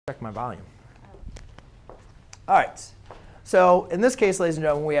Check my volume. All right. So in this case, ladies and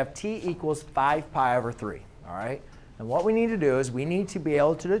gentlemen, we have t equals 5 pi over 3. All right. And what we need to do is we need to be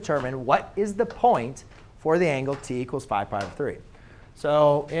able to determine what is the point for the angle t equals 5 pi over 3.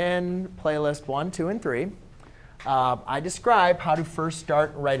 So in playlist 1, 2, and 3, I describe how to first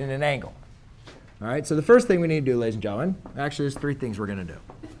start writing an angle. All right. So the first thing we need to do, ladies and gentlemen, actually there's 3 things we're going to do.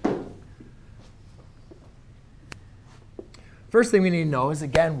 First thing we need to know is,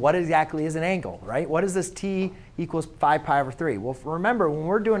 again, what exactly is an angle, right? What is this t equals 5 pi over 3? Well, remember, when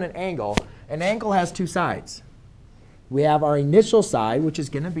we're doing an angle has 2 sides. We have our initial side, which is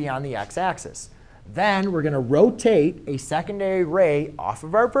going to be on the x-axis. Then we're going to rotate a secondary ray off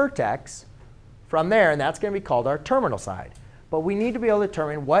of our vertex from there, and that's going to be called our terminal side. But we need to be able to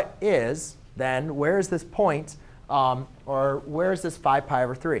determine what is, then, where is this point, or where is this 5 pi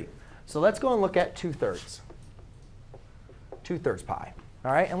over 3? So let's go and look at 2/3. 2/3 pi.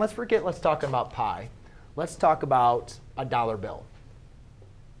 All right, and let's talk about pi. Let's talk about a dollar bill.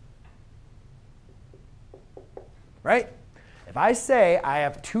 Right? If I say I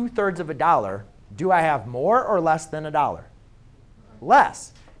have 2/3 of a dollar, do I have more or less than a dollar?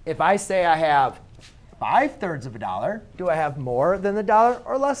 Less. If I say I have 5/3 of a dollar, do I have more than the dollar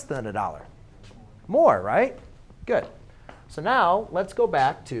or less than a dollar? More, right? Good. So now let's go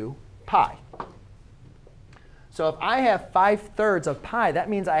back to pi. So if I have 5/3 of pi, that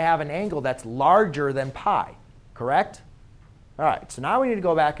means I have an angle that's larger than pi, correct? All right, so now we need to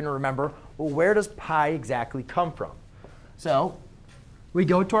go back and remember, well, where does pi exactly come from? So we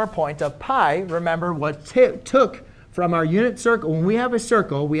go to our point of pi. Remember what took from our unit circle. When we have a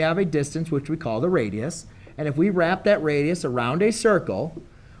circle, we have a distance, which we call the radius. And if we wrap that radius around a circle,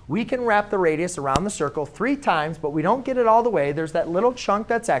 we can wrap the radius around the circle 3 times, but we don't get it all the way. There's that little chunk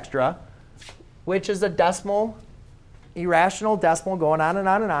that's extra, which is a decimal, irrational decimal going on and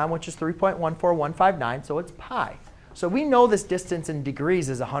on and on, which is 3.14159. So it's pi. So we know this distance in degrees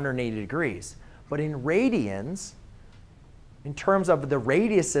is 180 degrees. But in radians, in terms of the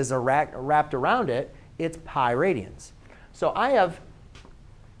radiuses are wrapped around it, it's pi radians. So I have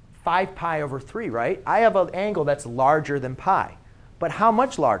 5 pi over 3, right? I have an angle that's larger than pi. But how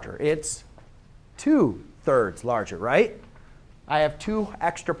much larger? It's 2/3 larger, right? I have 2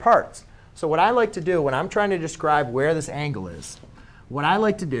 extra parts. So what I like to do when I'm trying to describe where this angle is, what I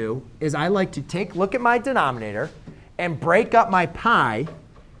like to do is I like to look at my denominator and break up my pi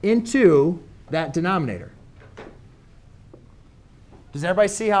into that denominator. Does everybody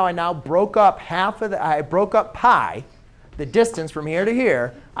see how I now broke up I broke up pi, the distance from here to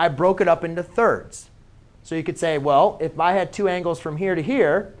here, I broke it up into thirds. So you could say, well, if I had 2 angles from here to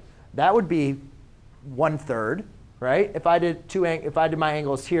here, that would be 1/3. Right? If I did my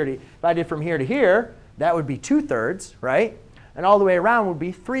angles here if I did from here to here, that would be 2/3, right? And all the way around would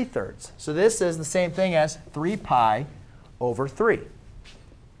be 3/3. So this is the same thing as 3 pi over 3.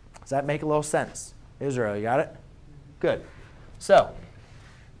 Does that make a little sense? Israel, you got it? Good. So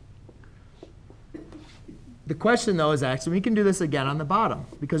the question, though, is actually, we can do this again on the bottom.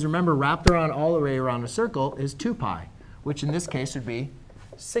 Because remember, wrapped around all the way around a circle is 2 pi, which in this case would be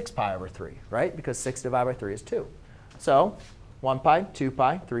 6 pi over 3, right? Because 6 divided by 3 is 2. So 1 pi, 2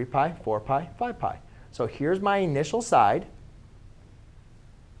 pi, 3 pi, 4 pi, 5 pi. So here's my initial side.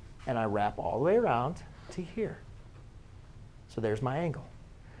 And I wrap all the way around to here. So there's my angle.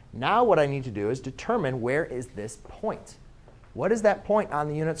 Now what I need to do is determine where is this point. What is that point on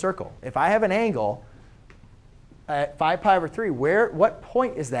the unit circle? If I have an angle at 5 pi over 3, what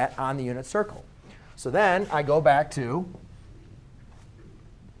point is that on the unit circle? So then I go back to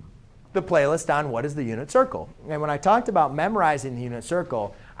the playlist on what is the unit circle. And when I talked about memorizing the unit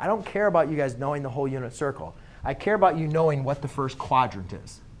circle, I don't care about you guys knowing the whole unit circle. I care about you knowing what the first quadrant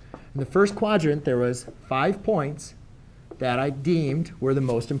is. In the first quadrant, there was 5 points that I deemed were the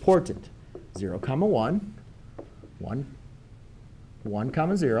most important. 0, 1,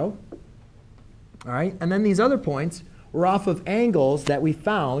 1, 0. All right? And then these other points were off of angles that we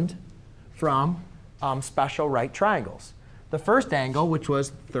found from special right triangles. The first angle, which was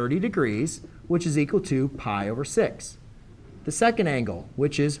 30 degrees, which is equal to pi over 6. The second angle,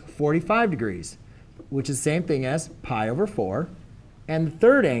 which is 45 degrees, which is the same thing as pi over 4. And the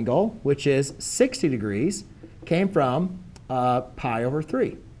third angle, which is 60 degrees, came from pi over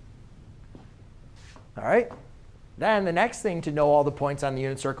 3. All right? Then the next thing to know all the points on the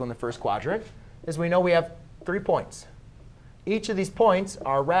unit circle in the first quadrant is we know we have 3 points. Each of these points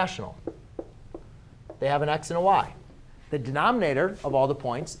are rational. They have an x and a y. The denominator of all the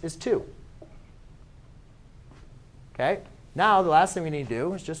points is 2. OK? Now the last thing we need to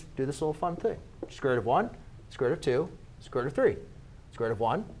do is just do this little fun thing. Square root of 1, square root of 2, square root of 3. Square Square root of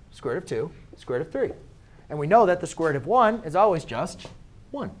 1, square root of 2, square root of 3. And we know that the square root of 1 is always just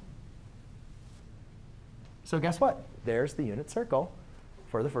 1. So guess what? There's the unit circle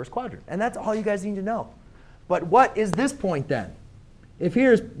for the first quadrant. And that's all you guys need to know. But what is this point then? If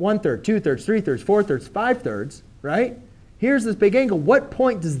here's 1/3, 2/3, 3/3, 4/3, 5/3, right? Here's this big angle. What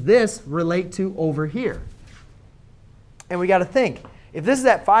point does this relate to over here? And we got to think. If this is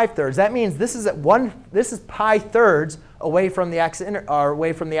at 5/3, that means this is at this is pi thirds away from the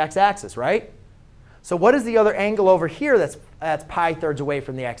x-axis, right? So what is the other angle over here that's pi thirds away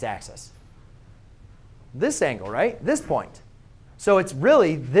from the x-axis? This angle, right? This point. So it's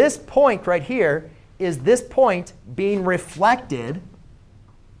really this point right here is this point being reflected.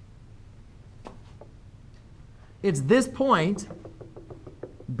 It's this point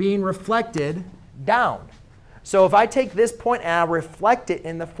being reflected down. So if I take this point and I reflect it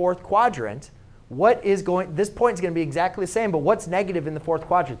in the fourth quadrant, this point is going to be exactly the same, but what's negative in the fourth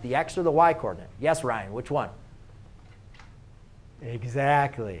quadrant, the x or the y coordinate? Yes, Ryan, which one?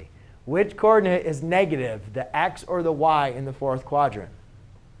 Exactly. Which coordinate is negative, the x or the y in the fourth quadrant?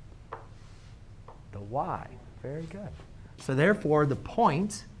 The y. Very good. So therefore, the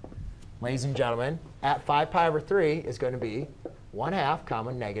point, ladies and gentlemen, at 5 pi over 3 is going to be 1/2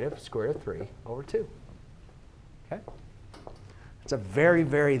 comma negative square root of 3 over 2. Okay? It's a very,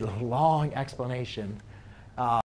 very long explanation.